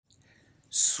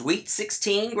Sweet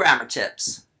 16 Grammar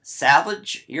Tips.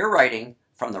 Salvage your writing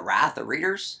from the wrath of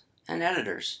readers and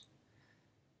editors.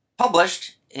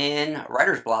 Published in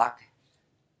Writer's Block.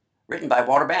 Written by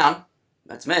Walter Bound.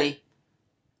 That's me.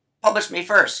 Published me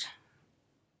first.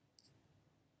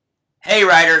 Hey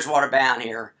writers, Walter Bound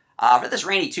here. For this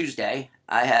rainy Tuesday,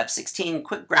 I have 16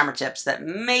 quick grammar tips that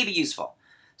may be useful.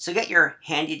 So get your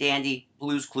handy-dandy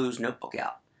Blue's Clues notebook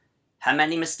out. How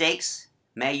many mistakes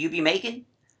may you be making?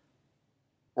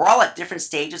 We're all at different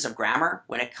stages of grammar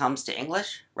when it comes to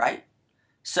English, right?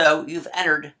 So you've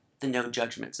entered the no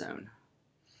judgment zone.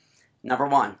 Number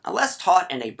 1, unless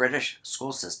taught in a British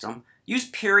school system, use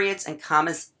periods and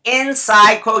commas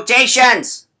inside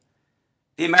quotations.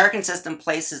 The American system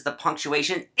places the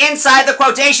punctuation inside the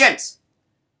quotations.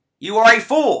 You are a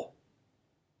fool,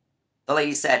 the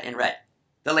lady said in red.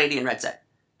 The lady in red said,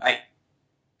 right?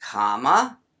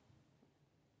 Comma,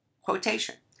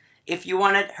 quotation. If you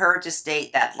wanted her to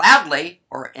state that loudly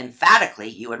or emphatically,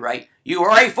 you would write, "You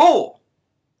are a fool!"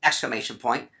 Exclamation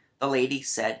point. The lady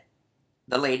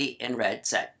in red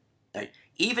said. Right?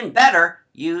 Even better,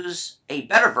 use a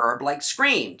better verb like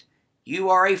screamed. "You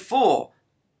are a fool!"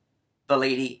 The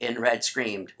lady in red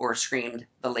screamed, or screamed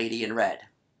the lady in red.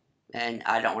 And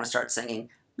I don't want to start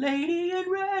singing, "Lady in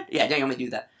red." Yeah, don't want me to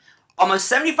do that. Almost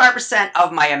 75%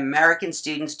 of my American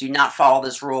students do not follow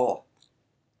this rule.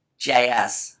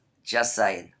 JS. Just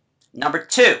saying. Number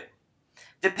 2,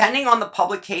 depending on the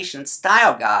publication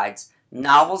style guides,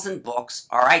 novels and books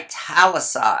are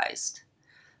italicized.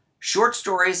 Short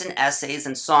stories and essays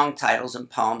and song titles and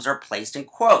poems are placed in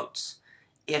quotes.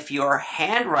 If you're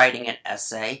handwriting an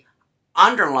essay,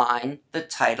 underline the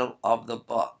title of the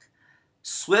book.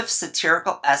 Swift's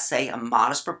satirical essay, A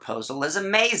Modest Proposal, is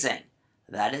amazing.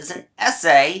 That is an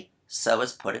essay, so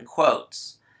it's put in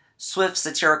quotes. Swift's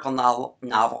satirical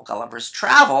novel Gulliver's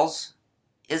Travels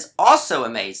is also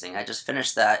amazing. I just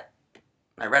finished that.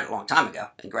 I read it a long time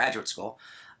ago in graduate school.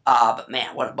 But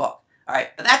man, what a book. All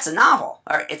right, but that's a novel.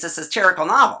 All right, it's a satirical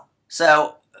novel.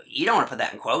 So you don't want to put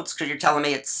that in quotes because you're telling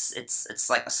me it's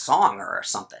like a song or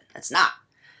something. It's not.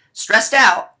 Stressed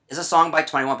Out is a song by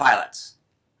 21 Pilots.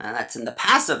 And that's in the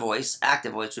passive voice.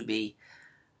 Active voice would be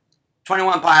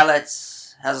 21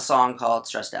 Pilots has a song called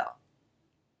Stressed Out.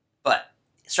 But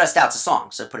Stressed Out's a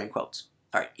song, so put in quotes.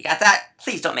 All right, you got that?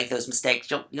 Please don't make those mistakes.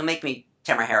 You'll make me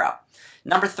tear my hair out.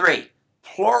 Number 3,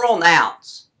 plural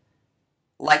nouns.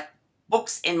 Like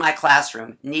books in my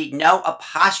classroom need no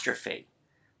apostrophe.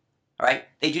 All right,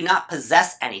 they do not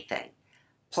possess anything.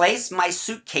 Place my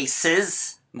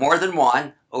suitcases, more than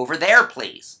one, over there,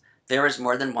 please. There is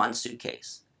more than one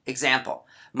suitcase. Example,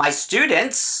 my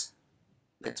students,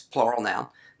 it's plural noun,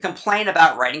 complain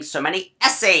about writing so many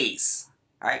essays.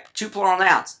 All right, 2 plural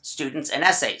nouns, students and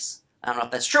essays. I don't know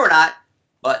if that's true or not,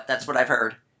 but that's what I've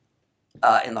heard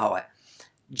in the hallway.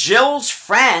 Jill's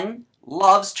friend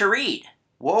loves to read.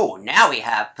 Whoa, now we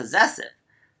have possessive.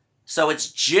 So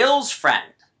it's Jill's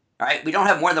friend, all right? We don't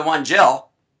have more than one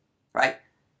Jill, right?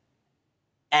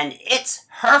 And it's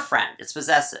her friend, it's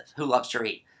possessive, who loves to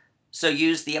read. So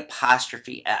use the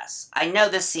apostrophe S. I know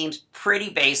this seems pretty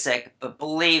basic, but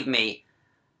believe me,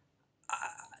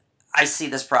 I see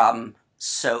this problem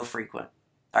so frequent.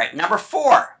 All right, number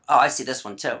 4. Oh, I see this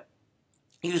one too.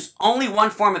 Use only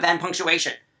one form of end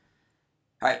punctuation.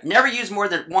 All right, never use more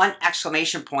than one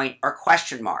exclamation point or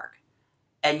question mark.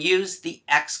 And use the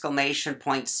exclamation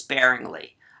point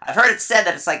sparingly. I've heard it said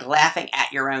that it's like laughing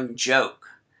at your own joke.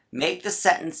 Make the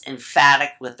sentence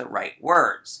emphatic with the right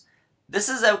words. This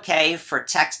is okay for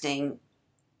texting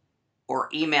or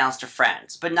emails to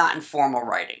friends, but not in formal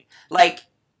writing. Like,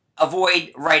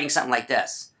 avoid writing something like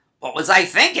this. "What was I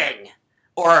thinking?"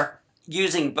 Or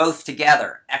using both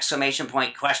together. Exclamation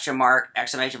point, question mark,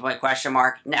 exclamation point, question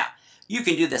mark. Now, you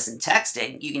can do this in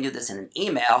texting. You can do this in an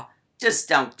email. Just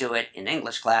don't do it in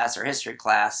English class or history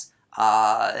class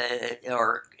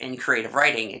or in creative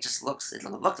writing. It looks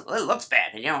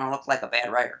bad, and you don't want to look like a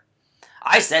bad writer.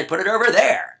 I said put it over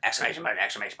there. Exclamation point,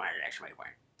 exclamation point, exclamation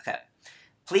point. Okay.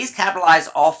 Please capitalize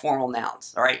all formal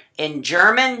nouns, all right? In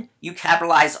German, you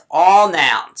capitalize all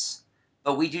nouns,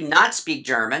 but we do not speak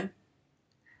German.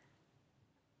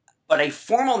 But a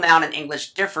formal noun in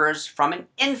English differs from an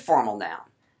informal noun.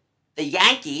 The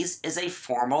Yankees is a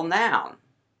formal noun,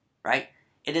 right?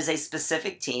 It is a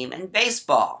specific team in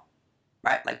baseball,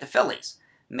 right? Like the Phillies.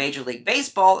 Major League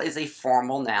Baseball is a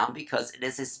formal noun because it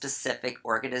is a specific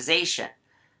organization.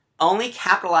 Only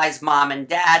capitalize mom and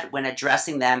dad when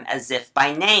addressing them as if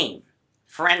by name.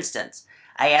 For instance,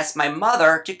 I asked my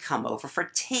mother to come over for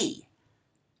tea.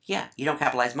 Yeah, you don't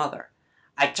capitalize mother.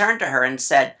 I turned to her and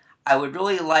said, "I would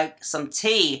really like some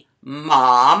tea,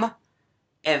 Mom."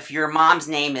 If your mom's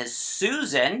name is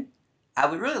Susan, I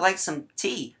would really like some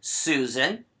tea,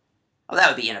 Susan. Well, that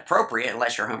would be inappropriate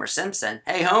unless you're Homer Simpson.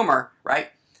 Hey, Homer, right?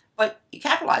 But you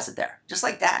capitalize it there, just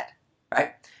like that,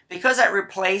 right? Because I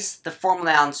replaced the formal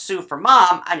noun Sue for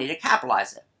mom, I need to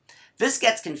capitalize it. This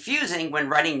gets confusing when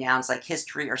writing nouns like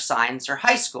history or science or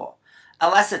high school.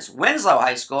 Unless it's Winslow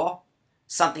High School,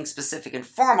 something specific and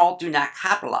formal, do not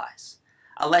capitalize.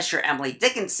 Unless you're Emily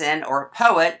Dickinson or a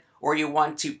poet, or you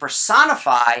want to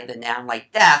personify the noun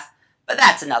like death, but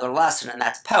that's another lesson, and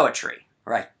that's poetry,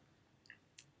 right?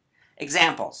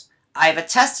 Examples. I have a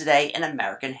test today in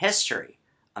American history.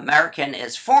 American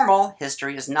is formal,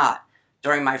 history is not.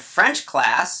 During my French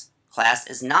class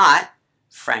is not,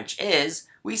 French is,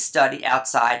 we studied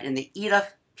outside in the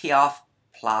Edith Piaf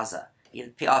Plaza.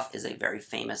 Edith Piaf is a very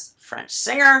famous French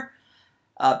singer,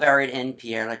 buried in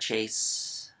Père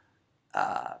Lachaise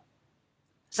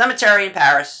Cemetery in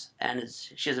Paris, and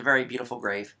she has a very beautiful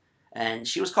grave. And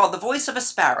she was called the voice of a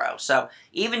sparrow. So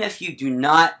even if you do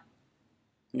not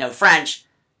know French,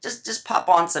 just pop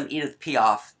on some Edith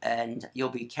Piaf, and you'll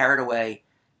be carried away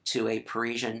to a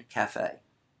Parisian cafe.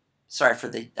 Sorry for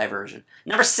the diversion.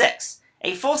 Number 6.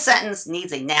 A full sentence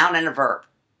needs a noun and a verb.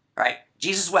 Right?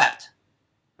 Jesus wept.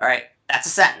 All right? That's a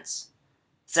sentence.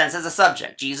 The sentence has a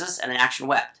subject, Jesus, and an action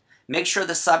wept. Make sure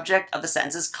the subject of the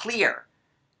sentence is clear.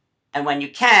 And when you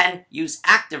can, use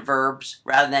active verbs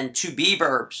rather than to be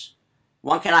verbs.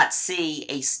 One cannot see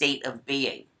a state of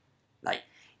being. Like,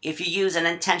 if you use an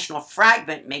intentional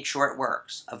fragment, make sure it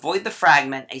works. Avoid the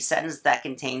fragment, a sentence that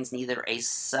contains neither a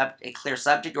clear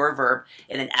subject or a verb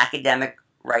in an academic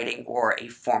writing or a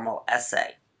formal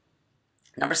essay.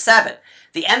 Number 7,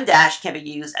 the em dash can be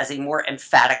used as a more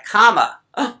emphatic comma,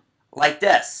 like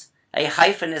this. A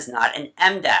hyphen is not an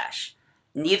em dash.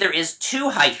 Neither is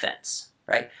 2 hyphens,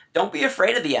 right? Don't be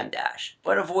afraid of the em dash,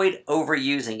 but avoid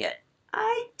overusing it.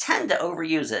 I tend to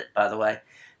overuse it, by the way.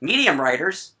 Medium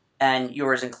writers, and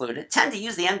yours included, tend to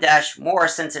use the em dash more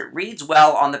since it reads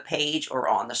well on the page or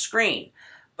on the screen.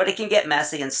 But it can get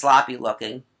messy and sloppy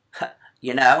looking,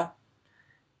 you know?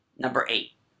 Number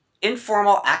 8.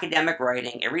 Informal academic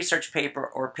writing, a research paper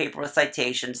or paper with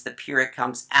citations, the period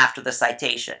comes after the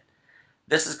citation.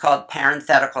 This is called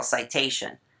parenthetical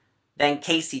citation. Then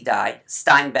Casey died,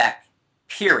 Steinbeck,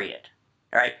 period.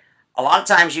 All right? A lot of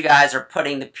times you guys are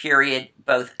putting the period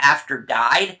both after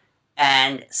died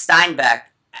and Steinbeck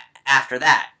after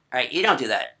that. All right? You don't do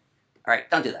that. All right?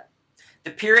 Don't do that.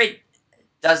 The period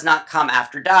does not come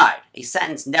after died. A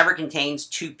sentence never contains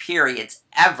 2 periods,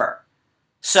 ever.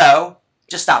 So,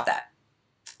 just stop that.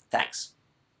 Thanks.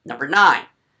 Number 9.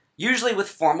 Usually with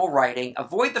formal writing,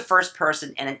 avoid the first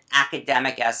person in an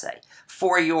academic essay.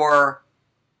 For your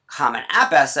Common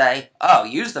App essay,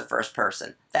 use the first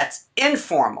person. That's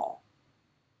informal.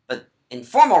 But in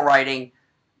formal writing,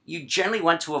 you generally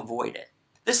want to avoid it.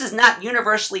 This is not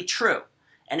universally true,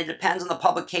 and it depends on the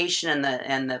publication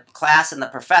and the class and the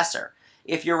professor.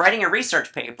 If you're writing a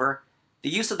research paper, the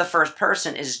use of the first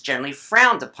person is generally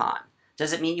frowned upon.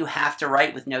 Does it mean you have to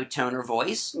write with no tone or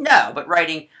voice? No, but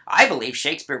writing, I believe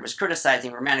Shakespeare was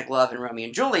criticizing romantic love in Romeo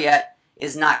and Juliet,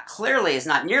 is not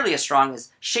nearly as strong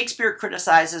as Shakespeare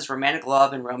criticizes romantic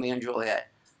love in Romeo and Juliet.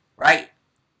 Right?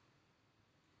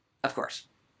 Of course.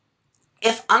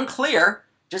 If unclear,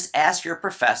 just ask your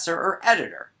professor or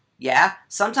editor. Yeah,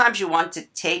 sometimes you want to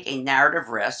take a narrative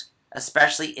risk,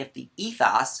 especially if the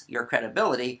ethos, your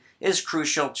credibility, is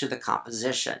crucial to the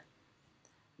composition.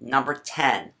 Number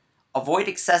 10. Avoid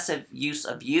excessive use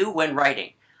of you when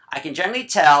writing. I can generally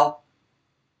tell,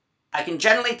 I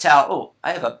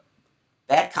have a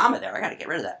bad comma there. I got to get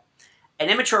rid of that. An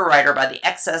immature writer by the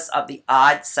excess of the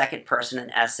odd second person in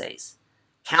essays.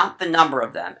 Count the number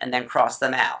of them and then cross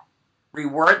them out.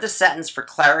 Reword the sentence for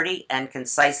clarity and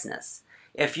conciseness.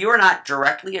 If you are not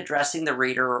directly addressing the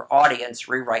reader or audience,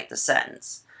 rewrite the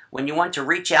sentence. When you want to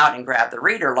reach out and grab the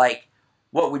reader, like,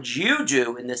 what would you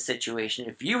do in this situation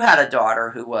if you had a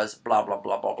daughter who was blah, blah,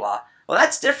 blah, blah, blah? Well,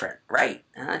 that's different, right?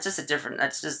 That's just a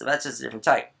different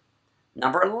type.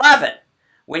 Number 11.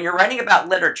 When you're writing about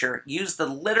literature, use the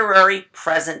literary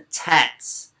present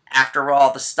tense. After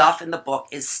all, the stuff in the book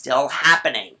is still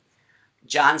happening.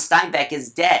 John Steinbeck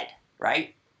is dead,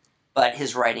 right? But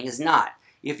his writing is not.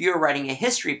 If you're writing a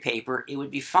history paper, it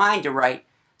would be fine to write,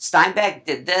 Steinbeck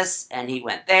did this, and he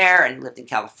went there, and he lived in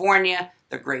California.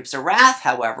 The Grapes of Wrath,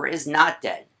 however, is not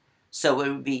dead. So it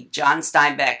would be John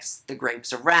Steinbeck's The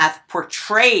Grapes of Wrath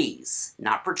portrays,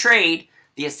 not portrayed,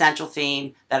 the essential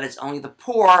theme that it's only the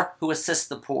poor who assist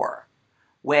the poor.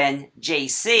 When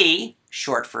JC,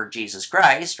 short for Jesus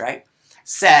Christ, right,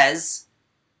 says,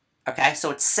 okay, so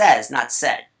it says, not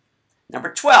said.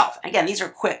 Number 12. Again, these are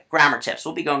quick grammar tips.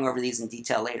 We'll be going over these in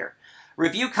detail later.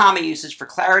 Review comma usage for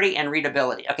clarity and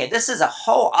readability. Okay, this is a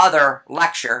whole other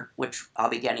lecture, which I'll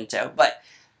be getting to, but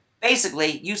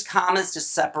basically, use commas to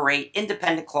separate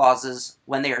independent clauses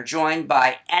when they are joined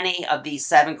by any of these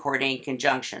 7 coordinating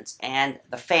conjunctions. And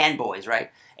the fanboys,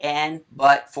 right? And,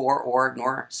 but, for, or,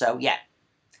 nor, so, yet.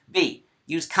 B.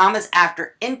 Use commas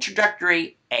after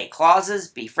introductory A clauses,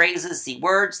 B phrases, C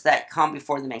words that come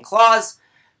before the main clause.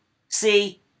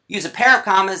 C. Use a pair of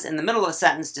commas in the middle of a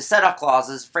sentence to set off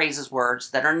clauses, phrases,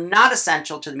 words that are not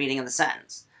essential to the meaning of the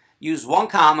sentence. Use 1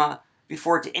 comma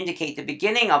before to indicate the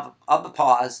beginning of the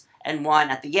pause and 1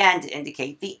 at the end to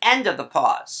indicate the end of the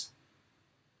pause.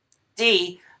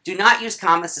 D. Do not use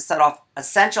commas to set off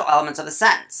essential elements of a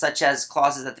sentence, such as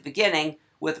clauses at the beginning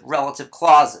with relative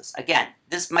clauses. Again,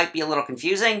 this might be a little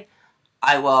confusing.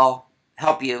 I will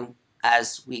help you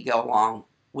as we go along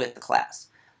with the class.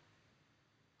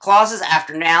 Clauses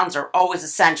after nouns are always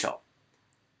essential.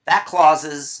 That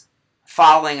clauses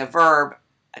following a verb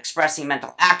expressing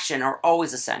mental action are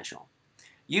always essential.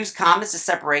 Use commas to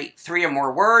separate 3 or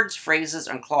more words, phrases,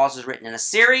 and clauses written in a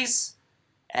series,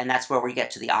 and that's where we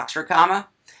get to the Oxford comma.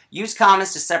 Use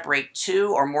commas to separate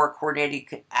 2 or more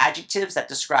coordinated adjectives that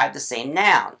describe the same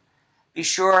noun. Be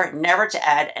sure never to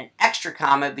add an extra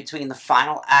comma between the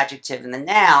final adjective and the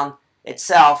noun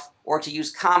itself, or to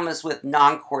use commas with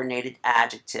non-coordinated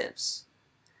adjectives.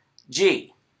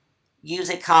 G. Use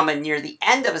a comma near the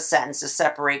end of a sentence to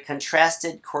separate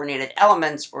contrasted coordinated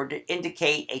elements or to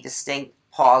indicate a distinct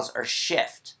pause or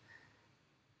shift.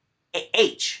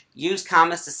 H. Use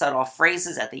commas to set off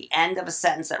phrases at the end of a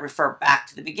sentence that refer back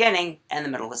to the beginning and the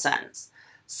middle of the sentence.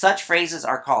 Such phrases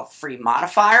are called free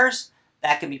modifiers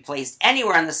that can be placed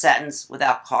anywhere in the sentence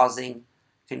without causing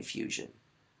confusion.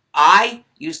 I.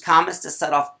 Use commas to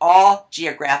set off all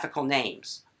geographical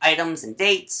names, items and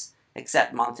dates,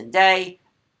 except month and day,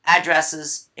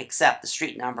 addresses, except the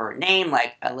street number and name,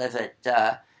 like I live at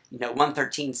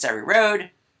 113 Surrey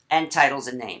Road, and titles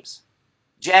and names.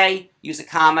 J. Use a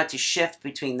comma to shift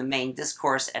between the main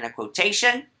discourse and a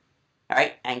quotation. All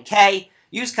right, and K.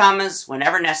 Use commas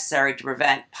whenever necessary to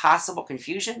prevent possible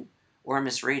confusion or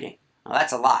misreading. Well,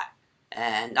 that's a lot,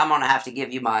 and I'm going to have to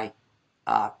give you my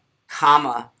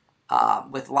comma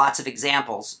with lots of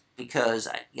examples because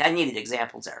I needed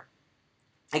examples there.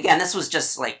 Again, this was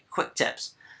just like quick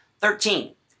tips.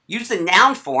 13. Use the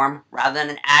noun form rather than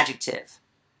an adjective.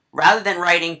 Rather than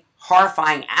writing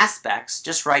horrifying aspects,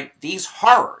 just write these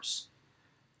horrors.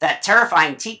 That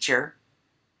terrifying teacher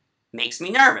makes me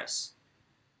nervous.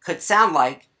 Could sound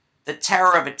like the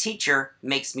terror of a teacher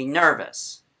makes me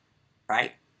nervous,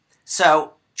 right?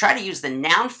 So try to use the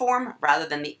noun form rather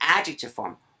than the adjective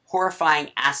form.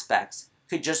 Horrifying aspects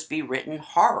could just be written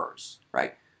horrors,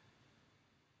 right?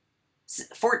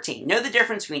 14. Know the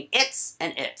difference between its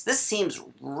and its. This seems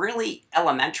really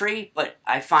elementary, but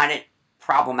I find it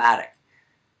problematic.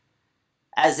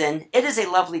 As in, it is a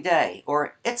lovely day,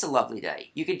 or it's a lovely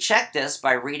day. You can check this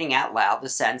by reading out loud the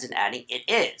sentence and adding it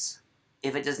is.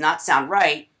 If it does not sound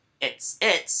right, it's,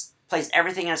 place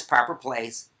everything in its proper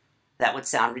place. That would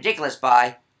sound ridiculous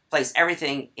by place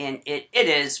everything in it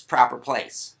is proper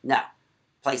place. No.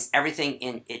 Place everything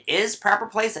in it is proper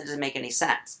place, that doesn't make any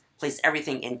sense. Place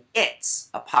everything in its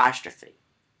apostrophe.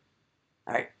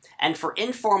 All right. And for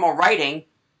informal writing,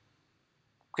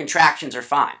 contractions are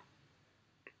fine.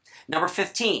 Number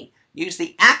 15, use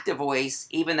the active voice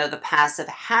even though the passive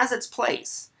has its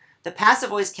place. The passive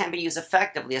voice can be used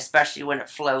effectively, especially when it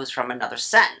flows from another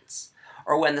sentence,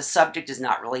 or when the subject is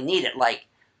not really needed, like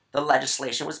the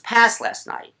legislation was passed last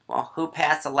night. Well, who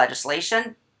passed the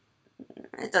legislation?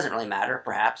 It doesn't really matter,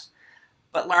 perhaps.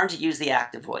 But learn to use the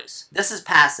active voice. This is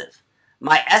passive.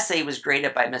 My essay was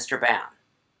graded by Mr. Bound.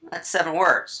 That's 7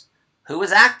 words. Who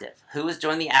was active? Who was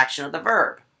doing the action of the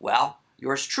verb? Well,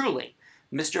 yours truly.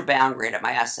 Mr. Bound graded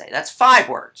my essay. That's 5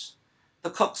 words. The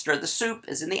cook stirred the soup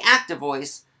is in the active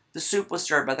voice. The soup was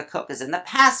stirred by the cook is in the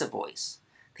passive voice.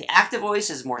 The active voice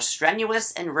is more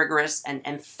strenuous and rigorous and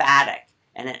emphatic,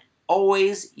 and it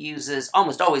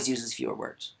almost always uses fewer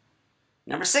words.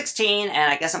 Number 16,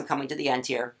 and I guess I'm coming to the end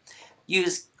here,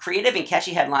 use creative and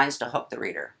catchy headlines to hook the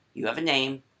reader. You have a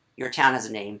name, your town has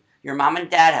a name, your mom and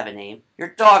dad have a name, your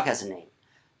dog has a name.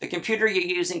 The computer you're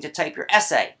using to type your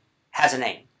essay has a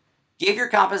name. Give your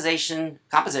composition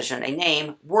a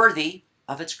name worthy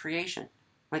of its creation,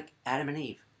 like Adam and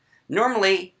Eve.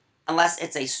 Normally, unless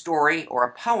it's a story or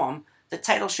a poem, the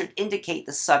title should indicate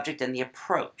the subject and the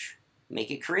approach.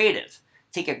 Make it creative.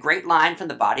 Take a great line from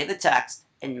the body of the text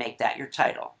and make that your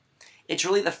title. It's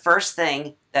really the first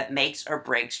thing that makes or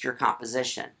breaks your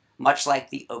composition, much like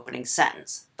the opening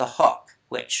sentence, the hook,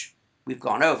 which we've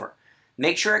gone over.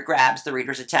 Make sure it grabs the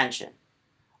reader's attention.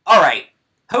 All right,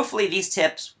 hopefully these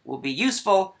tips will be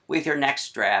useful with your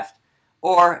next draft,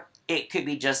 or it could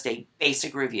be just a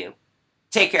basic review.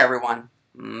 Take care, everyone.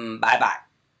 Bye-bye.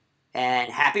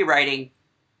 And happy writing.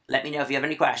 Let me know if you have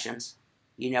any questions.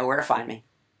 You know where to find me.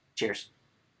 Cheers.